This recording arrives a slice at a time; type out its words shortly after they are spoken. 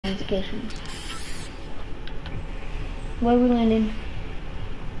locations. Where are we landing?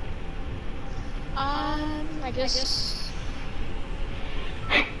 I guess.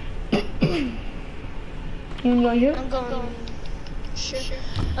 You wanna go here? I'm going. Sure.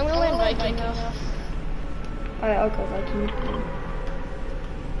 I'm gonna land Viking now. Alright, I'll go Viking.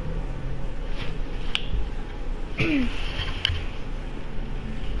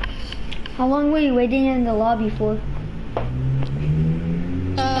 How long were you waiting in the lobby for?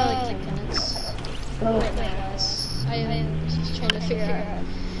 Like 10 minutes. Oh. Right now, guys. I was just trying to figure out how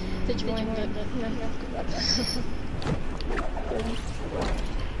to join, but no.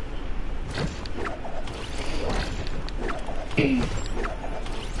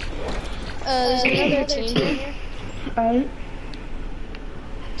 There's another team here. Alright.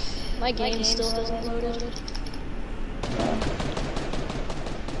 My game still hasn't loaded.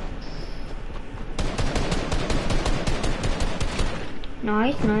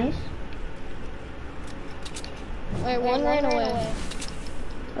 Nice, nice. Alright, one ran away.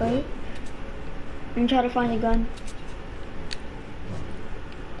 Alright. I'm gonna try to find a gun.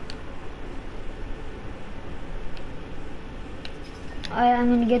 I'm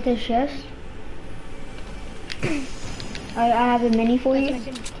gonna get this chest. I have a mini for you.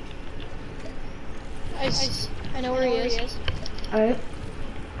 I know where he is. Alright.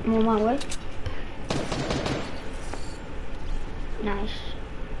 I'm on my way. Nice.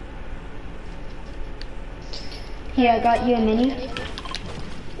 Here, I got you a mini.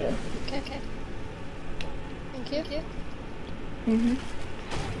 Yeah. Okay. Thank you. Mm-hmm.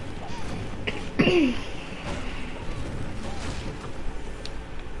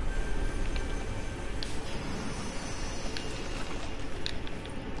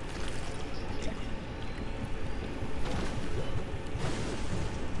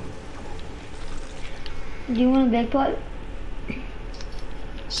 Do you want a big pot?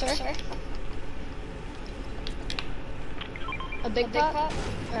 Sure. A big pot?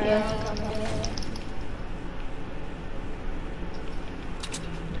 Yeah.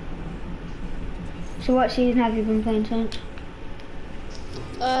 So what season have you been playing since?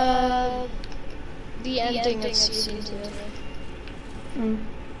 The ending of season 2.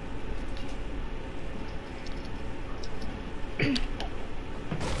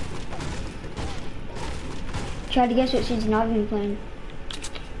 Try to guess what season I've been playing.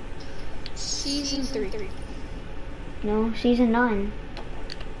 Season 3. No, season 9.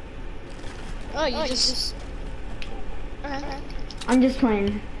 Oh, you just... I'm just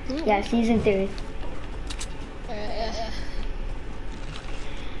playing. Yeah, season 3.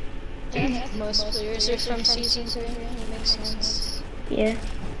 Yeah, most players are from season 3. That makes sense. Yeah.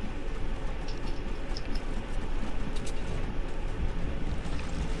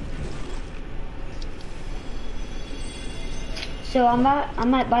 So I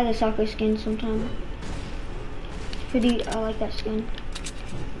might buy the soccer skin sometime. I like that skin.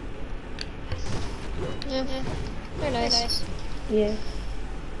 Yeah, they're nice. Yeah.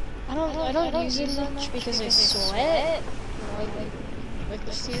 I don't use it much because I sweat. Like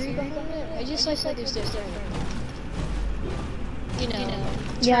the theory behind it. I just like that there's different,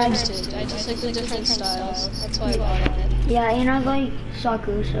 Yeah, terms to it. I just like the different styles. That's why I bought it. Yeah, and I like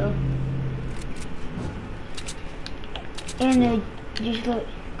soccer, so. And they just look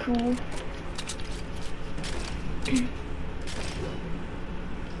cool.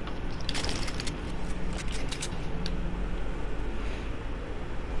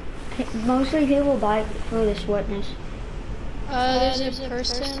 Mostly people buy it for the sweatness. There's a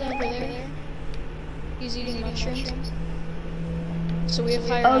person over there. He's eating mushrooms. So we have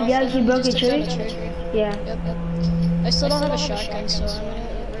higher Oh yeah, he broke a tree? Yeah. Yep. I still don't have a shotgun, so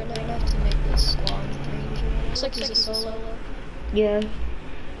we're gonna have to make this long range. Looks like he's a solo. Yeah.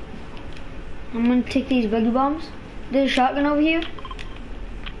 I'm gonna take these boogie bombs. There's a shotgun over here.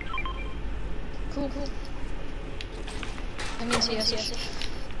 Cool. That means yes.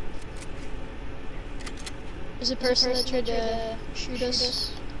 There's a person that tried to shoot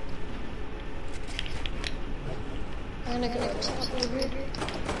us. I'm gonna go up top over here.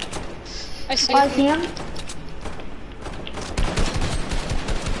 I see him.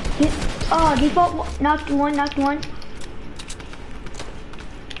 Oh, default knocked one.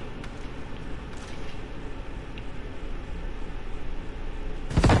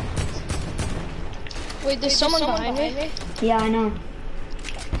 Wait, there's someone behind me? Yeah, I know.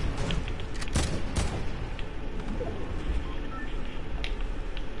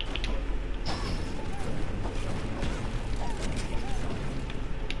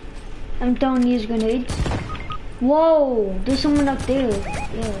 I'm throwing these grenades. Whoa, there's someone up there.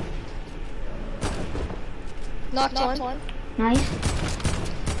 Yeah. Knocked one. Nice.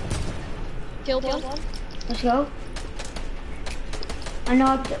 Killed one. Let's go. I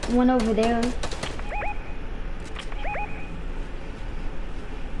knocked one over there.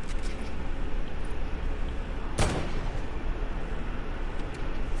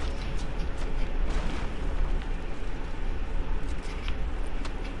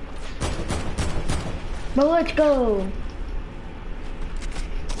 But let's go.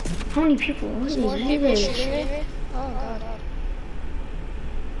 How many people? What is More people this? shooting me. Oh god.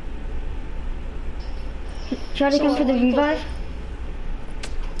 Try to come for the revive.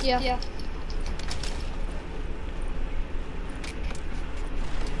 Yeah.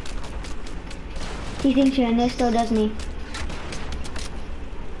 He thinks you're in this though, doesn't he?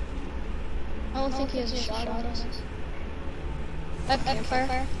 I don't think he has a shot on us. Up,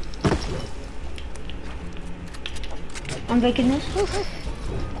 campfire. I'm breaking this.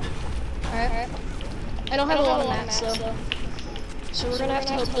 Alright. I don't have a lot of mats though. So we're gonna have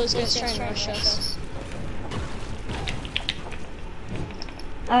to hope those guys try and rush us.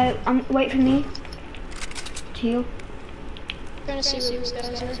 Wait for me. To you. Trying to see where these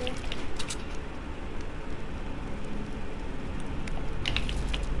guys are.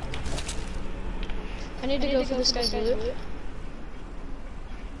 I need to go for this guy's loot.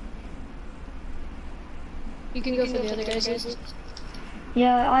 You can go for the other guy's loot.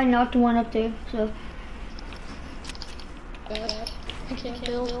 Yeah, I knocked one up there, so. Bad. I can't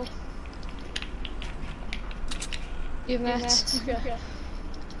build. You have mats. Okay.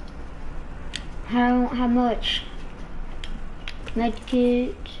 How much?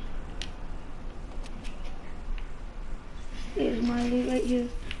 Medkit. Here's my loot right here.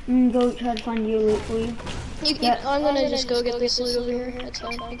 I'm gonna go try to find your loot for you. I'm gonna just go get this loot over here. That's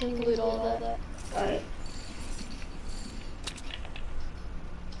fine. I can loot all of that. Alright.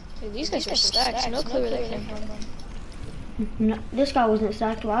 Dude, these guys are stacked. No clue where they came from. No, this guy wasn't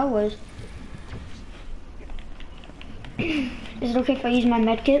stacked where I was. Is it okay if I use my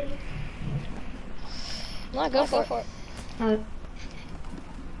medkit? No, go for it. Alright.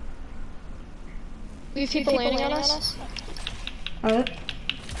 We have people landing on us. Alright.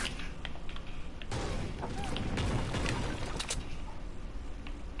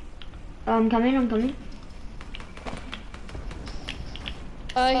 I'm coming.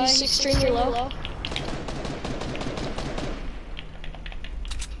 He's extremely low.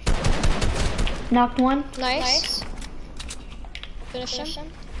 Knocked one. Nice. Finish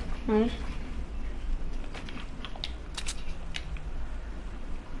him. Nice.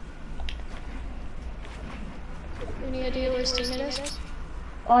 Any idea where his teammate is?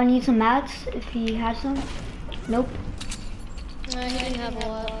 Oh, I need some mats if he has some. Nope. No, he didn't have a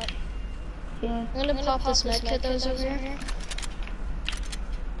lot. Yeah. I'm gonna pop this medkit that was over here.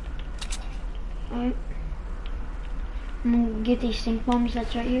 Alright. I'm gonna get these stink bombs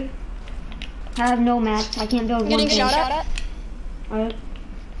that's right here. I have no mats. I can't build one Getting thing. shot at. Alright.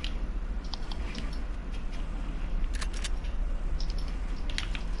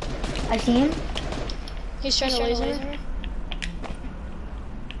 I see him. He's trying to laser me.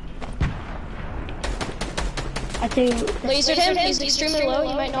 I tell you. Lasered him. He's extremely low.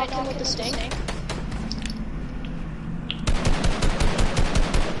 You might knock him with the stink.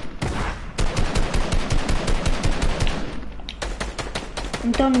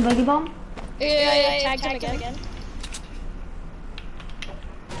 I'm throwing a buggy bomb. Yeah, tagged him again.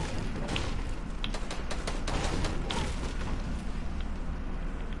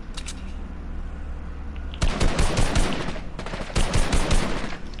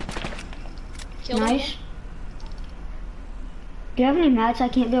 Killed Nice. him. Do you have any mats? I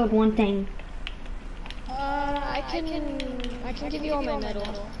can't build one thing. I can give you all my metal.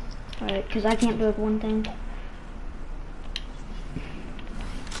 Alright, because I can't build one thing.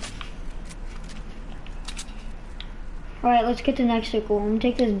 Alright, let's get to the next circle. I'm gonna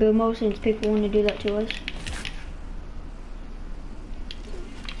take this build mode since people want to do that to us.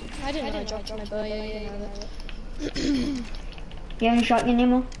 I didn't know I dropped my bow. Yeah, you have it. You have any shotgun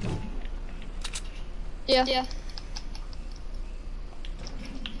ammo? Yeah.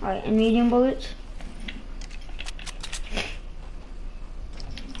 Alright, and medium bullets?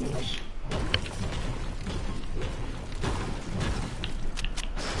 Nice.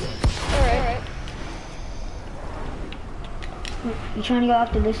 Alright. You trying to go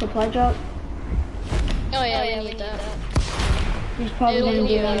after this supply drop? Oh yeah, we need that. There's probably It'll gonna be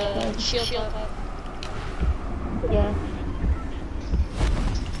be a like shield pop. yeah.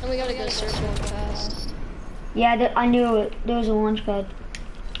 And we gotta go search one fast. Yeah, I knew it. There was a launch pad.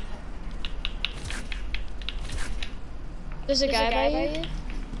 There's a guy by you?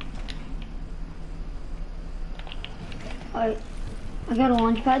 Alright. I got a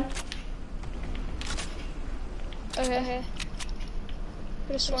launch pad. Okay.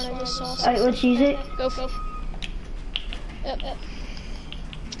 Could have sworn I just saw something. Alright, let's use it. Go for it. Yep.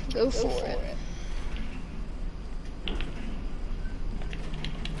 Go for it.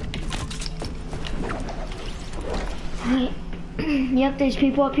 Alright. Yep, there's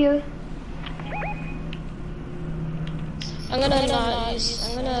people up here. I'm gonna not use.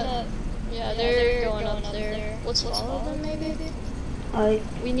 I'm gonna. Yeah, they're going up there. Let's follow them, maybe. Alright.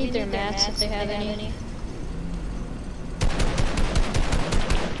 We need their mats if they have any.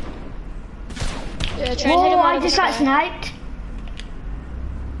 Yeah, try and hit Whoa, him out I of the just got sky. sniped.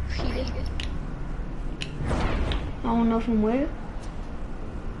 I don't know from where.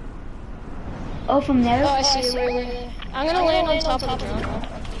 Oh, from there? Oh, I see you right there. I'm gonna land on top of the drone.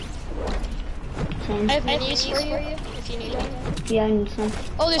 Same. I have minis for you if you need them. Yeah, I need some.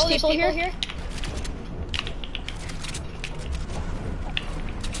 Oh, there's people here.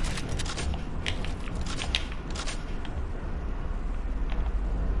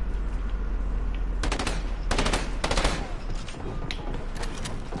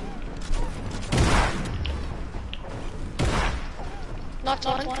 Knocked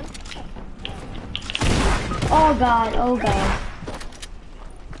one. Oh god, oh god.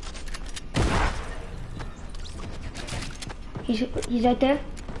 He's right there.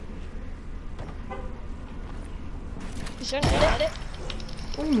 He's trying to hit it.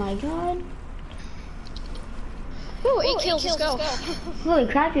 Oh my god. Ooh, 8 kills, let's go. Holy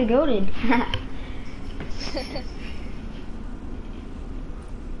crap, you're goated.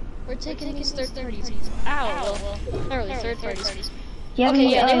 We're taking these third parties. Ow, well, not really third parties. You have Okay,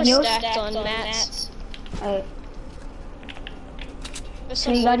 any, yeah, they were heals? stacked on mats. Alright. There's So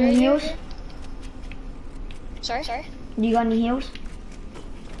some you got wood any right heals? here. Sorry? You got any heals?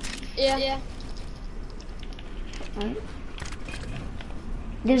 Yeah. Alright.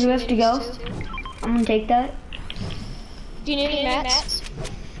 There's a rift to go. I'm gonna take that. Do you need any mats?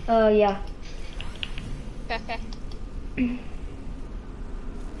 Yeah. Okay.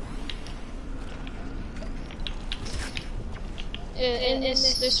 And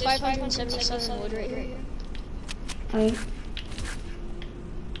there's 577 wood right here. Alright.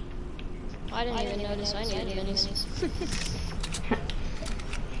 I didn't even notice I needed minis.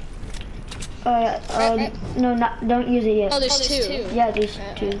 No, don't use it yet. Oh, there's two. Yeah, there's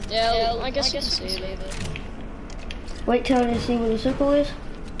two. Yeah, I guess we'll save it. Wait till I see where the circle is.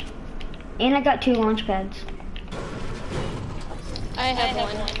 And I got 2 launch pads. I have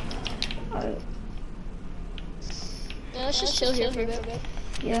one. Alright. Yeah, let's just chill here for a bit.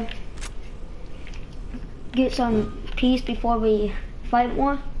 Yeah. Get some peace before we fight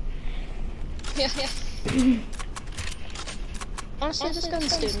more. Yeah. Honestly, this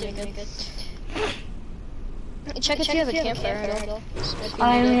gun's doing me good. Check if you have a campfire at all.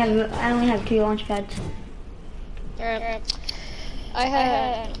 I only have 2 launch pads. Alright. I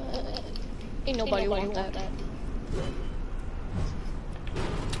have. Ain't nobody want that.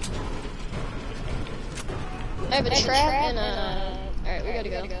 I have a trap and a. Alright, we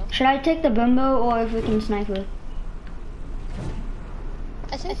gotta go. Should I take the bimbo or if we can sniper?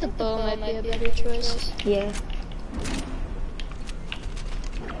 I think the bow might be a better choice. Yeah.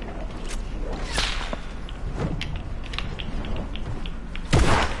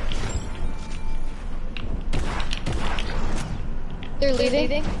 They're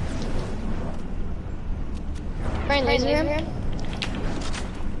leaving. Brian, laser him.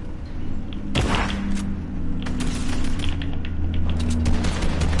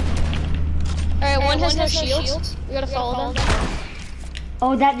 Alright, one has no shield. We gotta follow them.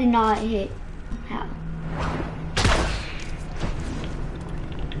 Oh, that did not hit. How?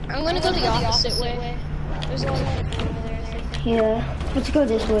 I'm gonna go the opposite way. There's a lot of people over there, I think. Yeah. Let's go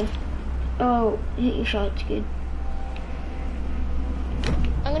this way. Oh, hit your shot. It's good.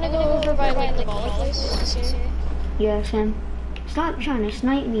 I'm gonna go over by like the volley place. Yeah, Sam. Stop trying to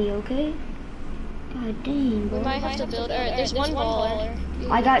snipe me, okay? God dang, bro. We might have to build. Alright, there's one baller.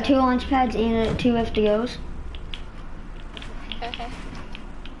 I got 2 launch pads and 2 F2Os. Okay.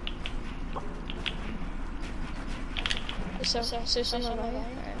 So some of them.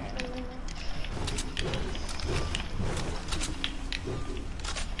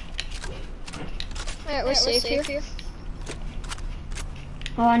 Alright, we're safe here.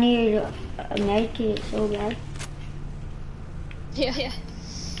 Oh, I need a med kit so bad. Yeah.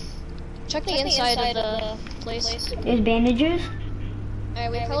 Check the inside of the place. There's bandages.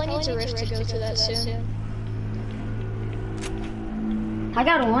 Alright, we probably need a rift to go to that soon. I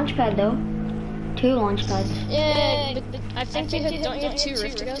got a launch pad though. 2 launch pads. Yeah, but I think don't you have 2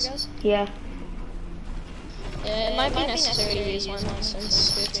 rift to goes? Yeah. Yeah, it might be necessary to use one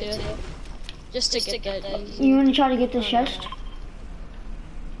since we have 2. Just to get that. You wanna try to get this chest?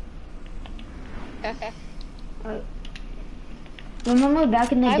 Okay. Remember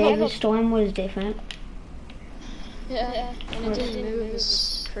back in the day, the storm was different. Yeah, and it didn't move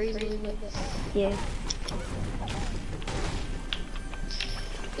as crazy. Yeah.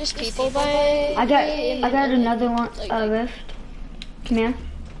 There's people by. I got another one, rift. Come here. I'm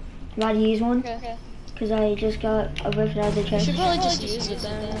about to use one. Okay. Cause I just got a rift out of the You chest. should probably just use it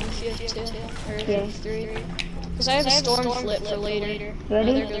then if you have two or Yeah. three. Cause I have a storm flip for later.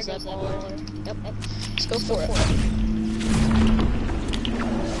 Ready? Oh, there goes that ball. Yep. Let's go for it.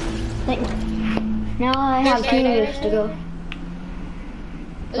 Now I have two rifts to go.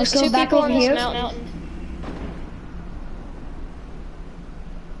 There's Let's go two back people over on this here. mountain.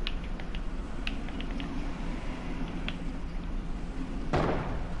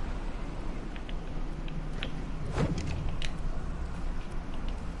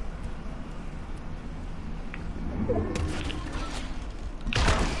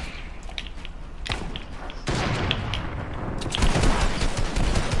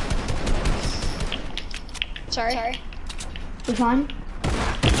 Sorry. We're fine.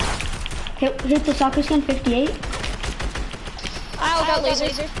 Hit the soccer skin 58. Ow, got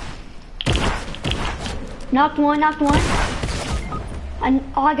laser. Knocked one. I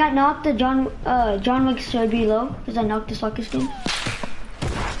got knocked. The John Wick should be low because I knocked the soccer skin.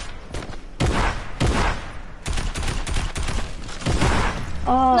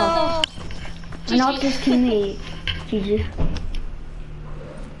 Oh, No. I knocked his teammate. GG.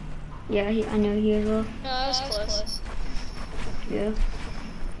 Yeah, I know he as well. No, that was close. Yeah.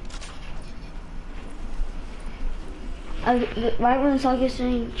 Right when the soccer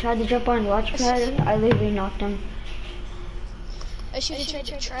skin tried to jump on launch pad, I literally knocked him. I should have tried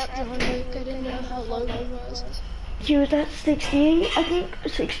to trap John Wick. I didn't know how low he was. He was at 68, I think, or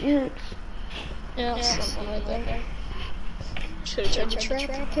 66. Yeah, something like that. Should have tried to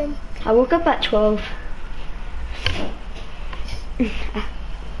trap him. I woke up at 12.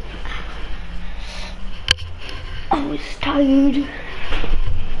 I was tired. You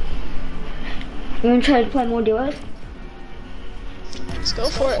wanna try to play more duos? Let's go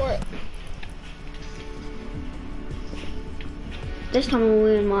for it. This time I'm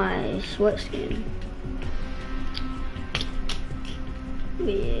wearing my sweat skin.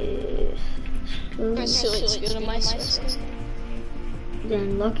 Yes. My silly's good on my sweat.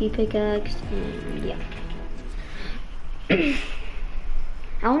 Then lucky pickaxe and yeah. I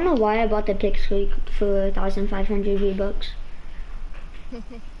don't know why I bought the pick streak for 1,500 V-Bucks.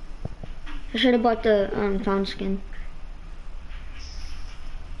 I should have bought the clown skin.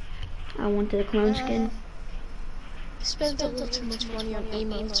 I wanted the clown skin. Spent a little too much money on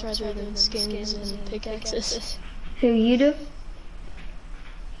emotes rather than skins and pickaxes. Who, you do?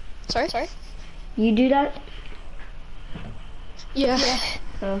 Sorry? You do that? Yeah.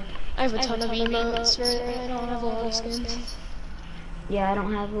 Oh. I have a ton of emotes, right? I don't have a lot of skins. Yeah, I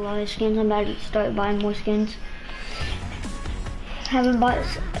don't have a lot of skins. I'm about to start buying more skins. Haven't bought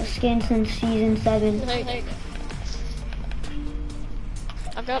a skin since season 7.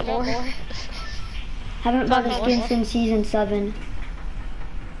 I've got more. Haven't bought a skin since season 7.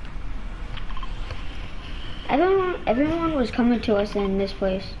 Everyone was coming to us in this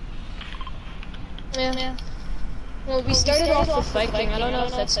place. Yeah. Well, we started off with Viking. I don't know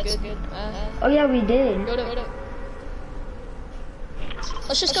if that's good. Oh yeah, we did.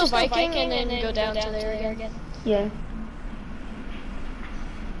 Let's just go Viking and then go down to there again. Yeah.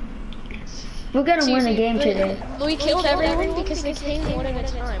 We're gonna win a game today. We killed everyone because they came one at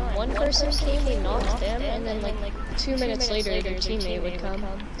a time. One person came, we knocked them, and then like 2 minutes later their teammate would come.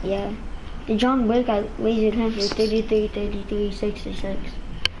 Yeah. The John Wick, I wasted him for 33, 33, 66.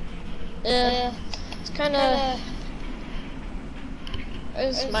 Yeah. It's kinda... It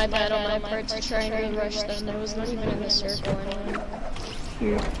was my bad on my part to try and go rush them. I was not even in the circle anymore.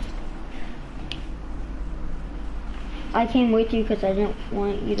 Yeah. I came with you because I didn't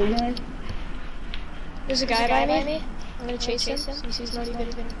want you to die. There's a guy by me. I'm gonna chase him since he's not even...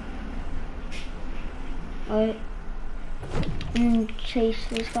 Alright. I'm gonna chase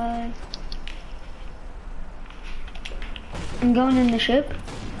this guy. I'm going in the ship.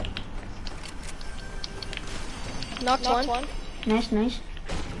 Knocked one. Nice.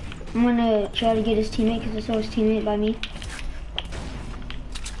 I'm gonna try to get his teammate because I saw his teammate by me.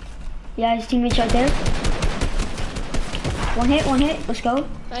 Yeah, his teammate's right there. One hit. Let's go.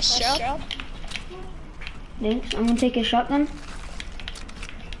 Nice shot. Thanks. I'm gonna take a shotgun.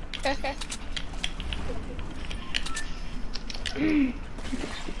 Okay.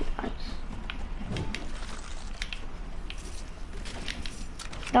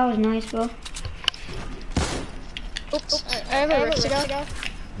 That was nice, bro. Oops, I have a rift to go.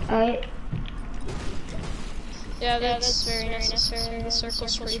 Alright. Yeah, that's very necessary. The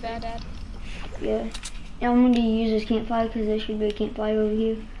circle's pretty bad. Yeah. I'm going to use this campfire because there should be a campfire over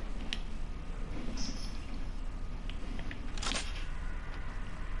here.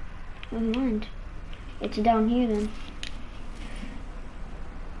 Never mind. It's down here then.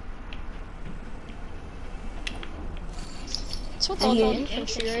 What's with all the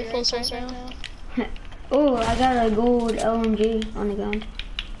infantry rifles right now? Oh, I got a gold LMG on the ground.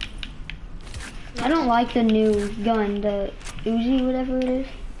 I don't like the new gun, the Uzi, whatever it is.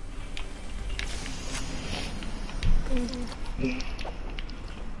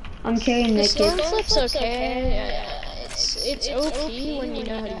 I'm carrying the storm flip's okay. Yeah, it's OP when you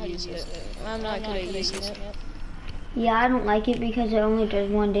know how to use it. I'm not good at using it. Yeah, I don't like it because it only does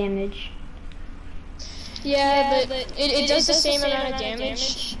 1 damage. Yeah, but it does the same amount of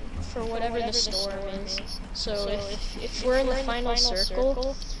damage for whatever the storm is. So if we're in the final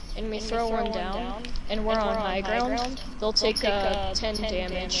circle and we throw one down and we're on high ground, they'll take 10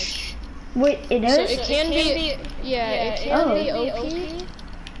 damage. Wait, it does? So it can be, yeah, it can be OP.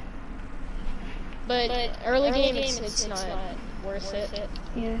 But early game, it's not worth it.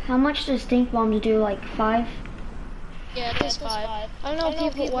 Yeah. How much does stink bombs do? Like 5? Yeah, it does 5. I don't know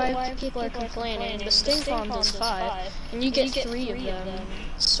why people are complaining. The stink bomb does 5, and you get 3 of them.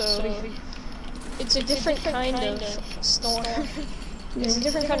 So it's a different kind of storm. It's a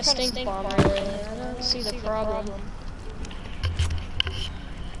different kind of stink bomb, really. I don't see the problem.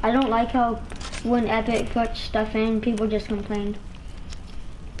 I don't like how when Epic puts stuff in, people just complain.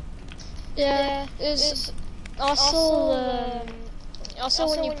 Yeah, it's also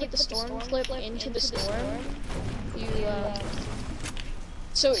when you put the storm flip into the storm, you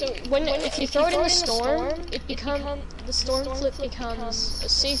if you throw it in the storm, the storm flip becomes a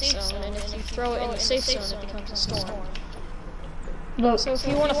safe zone, and if you throw it in the safe zone, it becomes a storm. Look. So if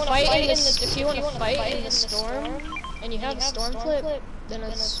you want to fight in the storm, and you have a storm flip, then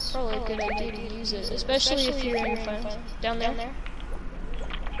it's probably a good idea to use it, especially if you're in front down there.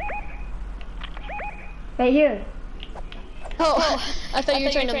 Right here. Oh, I thought you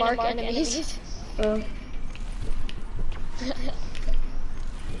were trying to mark enemies. Oh.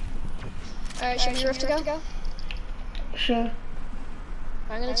 Alright, should we rift to go? Sure.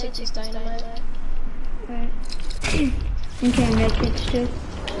 I'm gonna take these dynamite. Alright. You can make it too.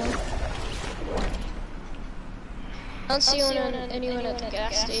 I don't see anyone at the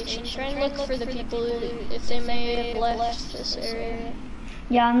gas station. Try and look for the people if they may have left this area.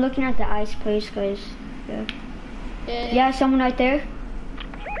 Yeah, I'm looking at the ice place, guys. Yeah, someone right there.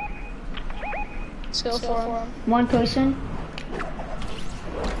 Let's go for him. 1 person.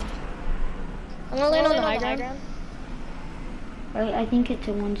 I'm gonna land on the high ground. I think it's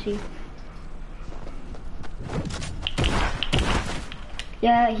a 1C.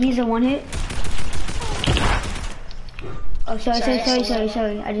 Yeah, he's a 1-hit. Oh,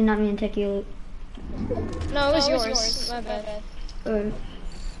 sorry. I did not mean to take your loot. No, it was yours. My bad.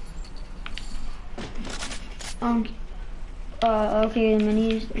 Okay, the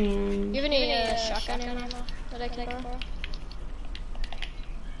minis and... You have any shotgun ammo that I can borrow?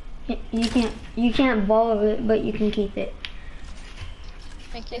 You can't borrow it, but you can keep it.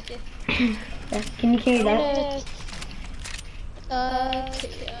 Thank you. Yeah, can you carry that?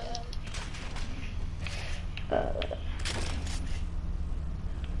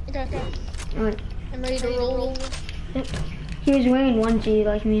 Okay. Alright. I'm ready to roll. Yep. He was wearing 1G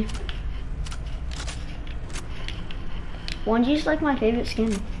like me. 1G's like my favorite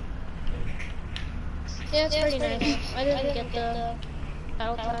skin. Yeah, it's pretty nice. I didn't get the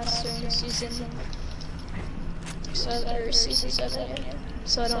battle pass during season 7 yet,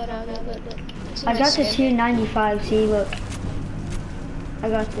 so I don't have it. But I got the tier 95. See, look. I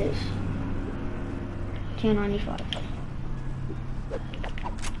got this. Tier 95.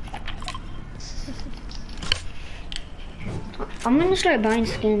 I'm gonna start buying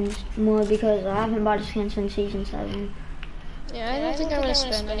skins more because I haven't bought a skin since season 7. Yeah, I don't think I'm gonna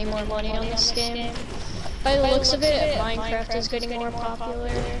spend any more money on this game. By the looks of it, Minecraft is getting more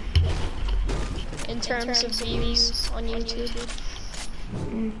popular in terms of views on YouTube.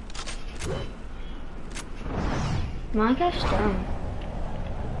 Minecraft's dumb.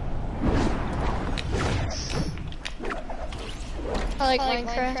 I like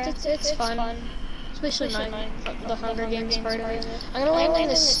Minecraft. It's fun. Especially the Hunger Games part of it. I'm gonna land in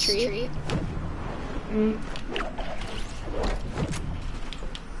this tree.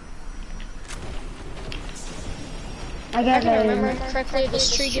 I got if I remember correctly,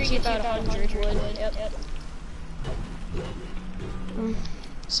 this tree gives you about 100 wood. Yep.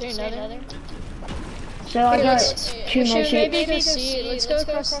 Is there another? So I got two med maybe kits. go see. Let's go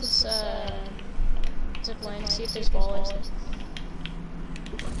across this zip line. See if there's ballers.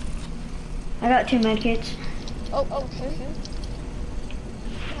 I got 2 med kits. Oh, okay.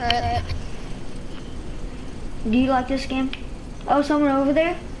 Alright. Do you like this game? Oh, someone over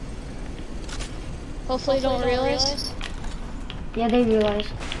there? Hopefully don't realize. Yeah, they realize.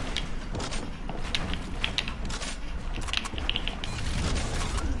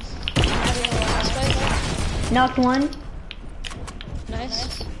 Knocked one.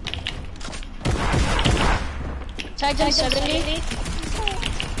 Nice. Tagged him 70.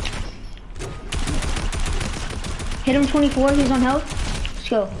 Hit him 24, he's on health. Let's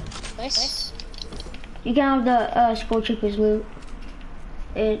go. Nice. You can have the Sport Chickers loot.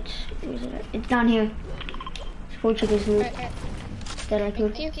 It's down here. Sport Chickers loot. Right. That I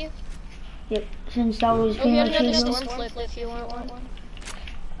killed. Thank you. Yep, since that was Oh, pretty you have much another it. storm flip if you want one.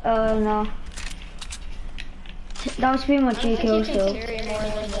 No. That was pretty much I your don't kill think you still. can carry more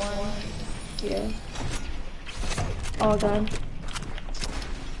than one. Yeah. Oh god.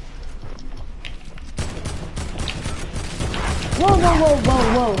 Whoa, whoa, whoa, whoa,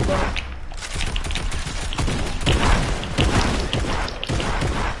 whoa, whoa.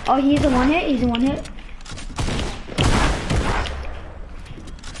 Oh, he's a one hit? He's a one hit?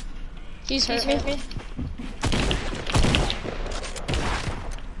 He's hurt me.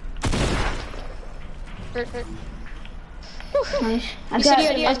 Hurt. Nice. You said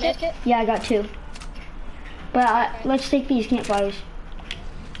you had a med kit? Yeah, I got 2. But let's take these campfires.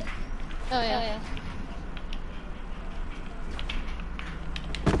 Oh yeah.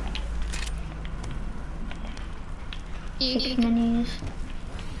 Take minis.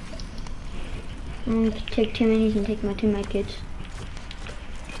 I'm gonna take 2 minis and take my 2 med kits.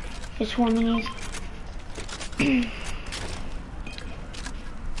 It's 4 minis.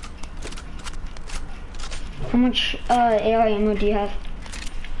 How much AR ammo do you have?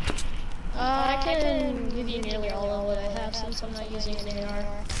 I can give you nearly all of what I have since I'm not using an AR.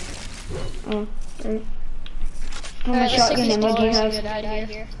 Oh, right. How much shotgun ammo do you have?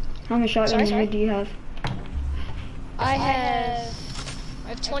 How much shotgun ammo do you have? I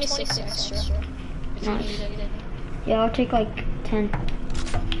have 26 extra. If you Nice. need it. Yeah, I'll take like 10.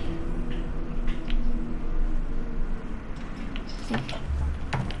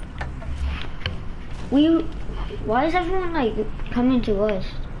 Why is everyone like coming to us?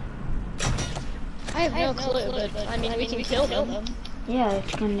 I have no clue, but I mean we can kill them. Yeah,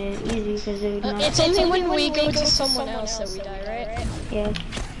 it's kinda easy because they're not. It's only when we go to someone else that we die, right? Yeah.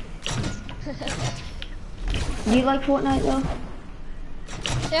 Do you like Fortnite though?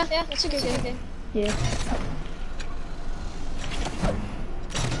 Yeah, that's a good game. Yeah.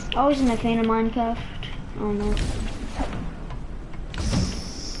 I wasn't a fan of Minecraft. I don't know.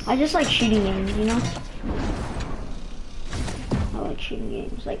 I just like shooting games, you know? I like shooting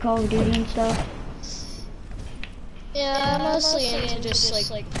games, like Call of Duty and stuff. Yeah, I'm mostly into just like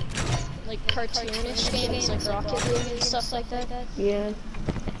cartoonish games like Rocket League and stuff like that. Yeah.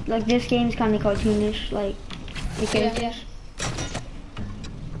 Like this game's kinda cartoonish, like the characters.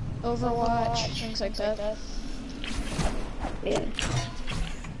 Overwatch, things like that. Yeah.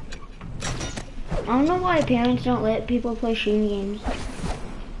 I don't know why parents don't let people play shooting games.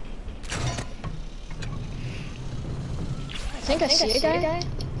 I think I see a guy.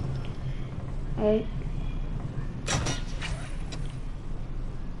 Alright.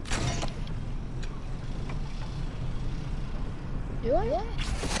 Do I?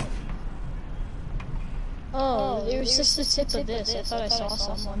 Oh, it was just the tip of this. I thought I saw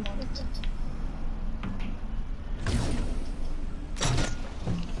someone.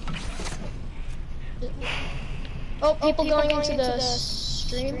 Oh, people going into the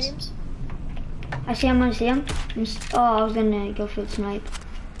streams? I see him, I see him. I was gonna go for the snipe.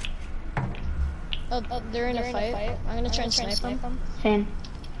 Oh, they're in a fight. I'm gonna try and snipe them. Same.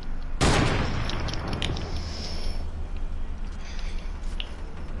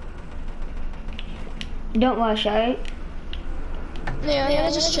 Don't rush, alright? Yeah, I'm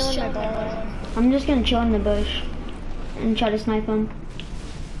gonna just chill in my ball. I'm just gonna chill in the bush and try to snipe him.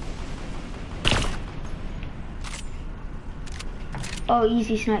 Oh,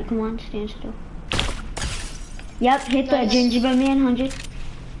 easy snipe. Come on, stand still. Yep, hit the gingerbread man, 100.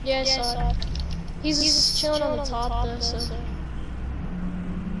 Yeah, I saw it. He's just chilling on the top though, so.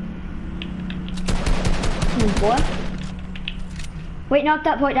 Oh, boy. Wait, knock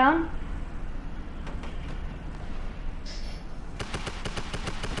that point down.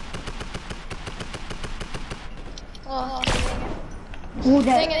 Oh, Ooh,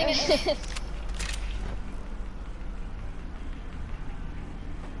 dang that. it.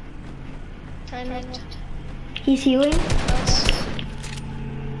 Kind of. He's healing.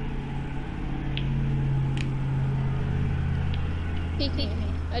 Peek me.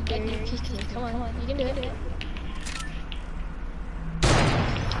 I dare you. Peek me. Come on. You can do it.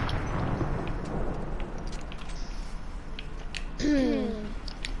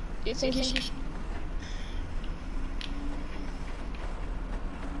 Do you think you should?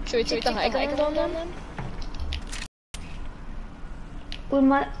 Should we take the high ground on them? With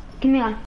my, give me on.